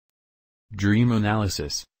Dream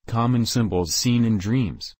analysis, common symbols seen in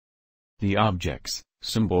dreams. The objects,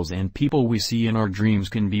 symbols and people we see in our dreams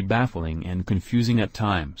can be baffling and confusing at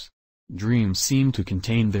times. Dreams seem to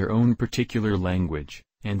contain their own particular language,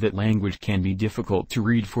 and that language can be difficult to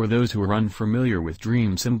read for those who are unfamiliar with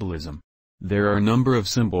dream symbolism. There are a number of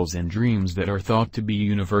symbols in dreams that are thought to be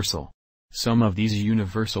universal. Some of these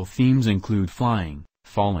universal themes include flying,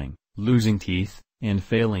 falling, losing teeth, and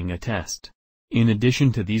failing a test. In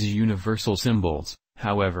addition to these universal symbols,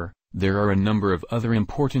 however, there are a number of other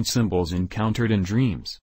important symbols encountered in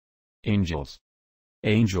dreams. Angels.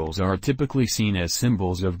 Angels are typically seen as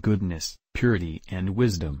symbols of goodness, purity and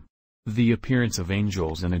wisdom. The appearance of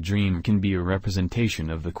angels in a dream can be a representation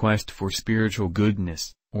of the quest for spiritual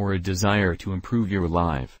goodness, or a desire to improve your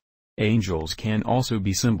life. Angels can also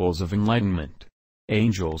be symbols of enlightenment.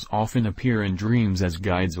 Angels often appear in dreams as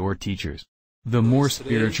guides or teachers. The more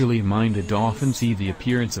spiritually minded often see the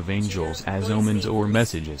appearance of angels as omens or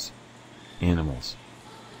messages. Animals.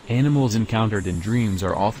 Animals encountered in dreams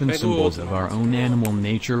are often symbols of our own animal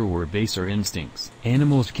nature or baser instincts.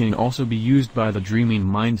 Animals can also be used by the dreaming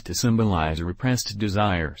mind to symbolize repressed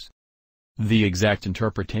desires. The exact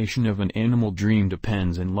interpretation of an animal dream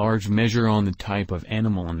depends in large measure on the type of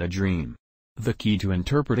animal in the dream. The key to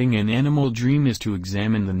interpreting an animal dream is to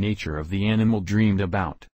examine the nature of the animal dreamed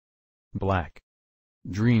about. Black.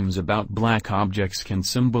 Dreams about black objects can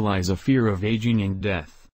symbolize a fear of aging and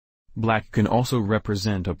death. Black can also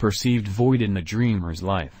represent a perceived void in the dreamer's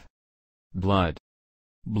life. Blood.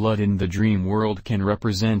 Blood in the dream world can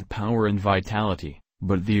represent power and vitality,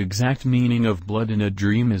 but the exact meaning of blood in a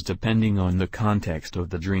dream is depending on the context of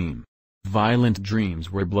the dream. Violent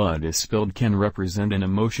dreams where blood is spilled can represent an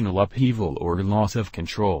emotional upheaval or loss of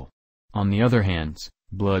control. On the other hand,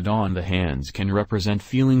 blood on the hands can represent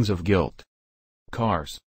feelings of guilt.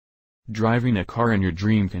 Cars. Driving a car in your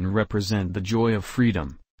dream can represent the joy of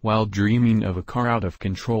freedom, while dreaming of a car out of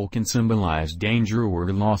control can symbolize danger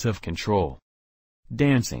or loss of control.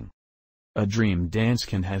 Dancing. A dream dance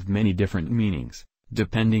can have many different meanings,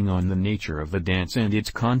 depending on the nature of the dance and its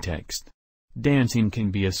context. Dancing can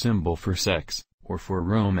be a symbol for sex, or for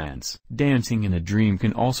romance. Dancing in a dream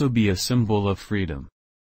can also be a symbol of freedom.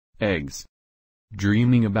 Eggs.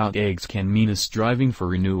 Dreaming about eggs can mean a striving for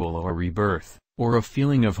renewal or rebirth, or a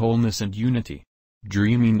feeling of wholeness and unity.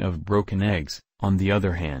 Dreaming of broken eggs, on the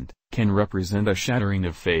other hand, can represent a shattering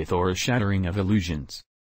of faith or a shattering of illusions.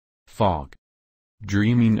 Fog.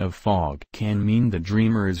 Dreaming of fog can mean the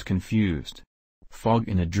dreamer is confused. Fog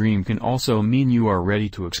in a dream can also mean you are ready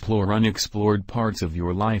to explore unexplored parts of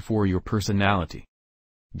your life or your personality.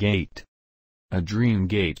 Gate. A dream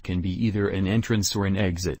gate can be either an entrance or an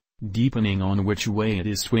exit, depending on which way it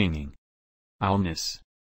is swinging. Illness.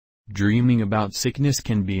 Dreaming about sickness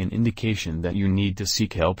can be an indication that you need to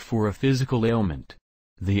seek help for a physical ailment.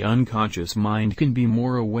 The unconscious mind can be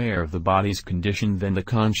more aware of the body's condition than the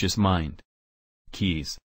conscious mind.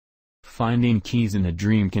 Keys. Finding keys in a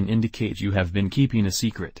dream can indicate you have been keeping a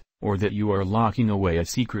secret, or that you are locking away a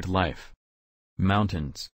secret life.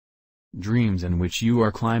 Mountains. Dreams in which you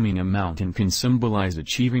are climbing a mountain can symbolize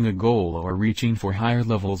achieving a goal or reaching for higher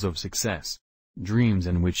levels of success. Dreams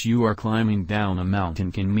in which you are climbing down a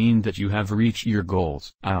mountain can mean that you have reached your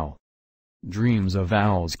goals. Owl. Dreams of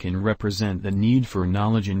owls can represent the need for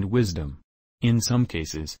knowledge and wisdom. In some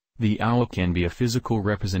cases, the owl can be a physical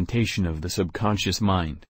representation of the subconscious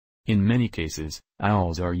mind. In many cases,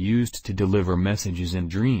 owls are used to deliver messages in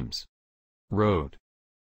dreams. Road.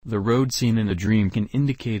 The road seen in a dream can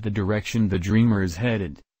indicate the direction the dreamer is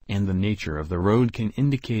headed, and the nature of the road can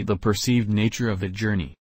indicate the perceived nature of the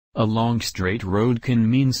journey. A long straight road can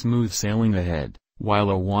mean smooth sailing ahead, while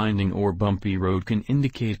a winding or bumpy road can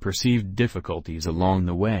indicate perceived difficulties along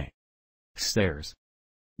the way. Stairs.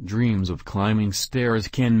 Dreams of climbing stairs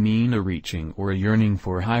can mean a reaching or a yearning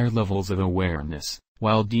for higher levels of awareness,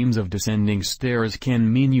 while dreams of descending stairs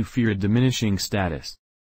can mean you fear diminishing status.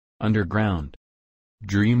 Underground.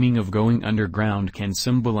 Dreaming of going underground can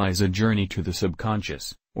symbolize a journey to the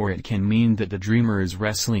subconscious, or it can mean that the dreamer is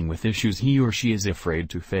wrestling with issues he or she is afraid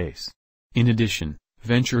to face. In addition,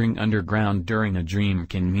 venturing underground during a dream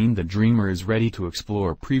can mean the dreamer is ready to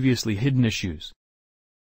explore previously hidden issues.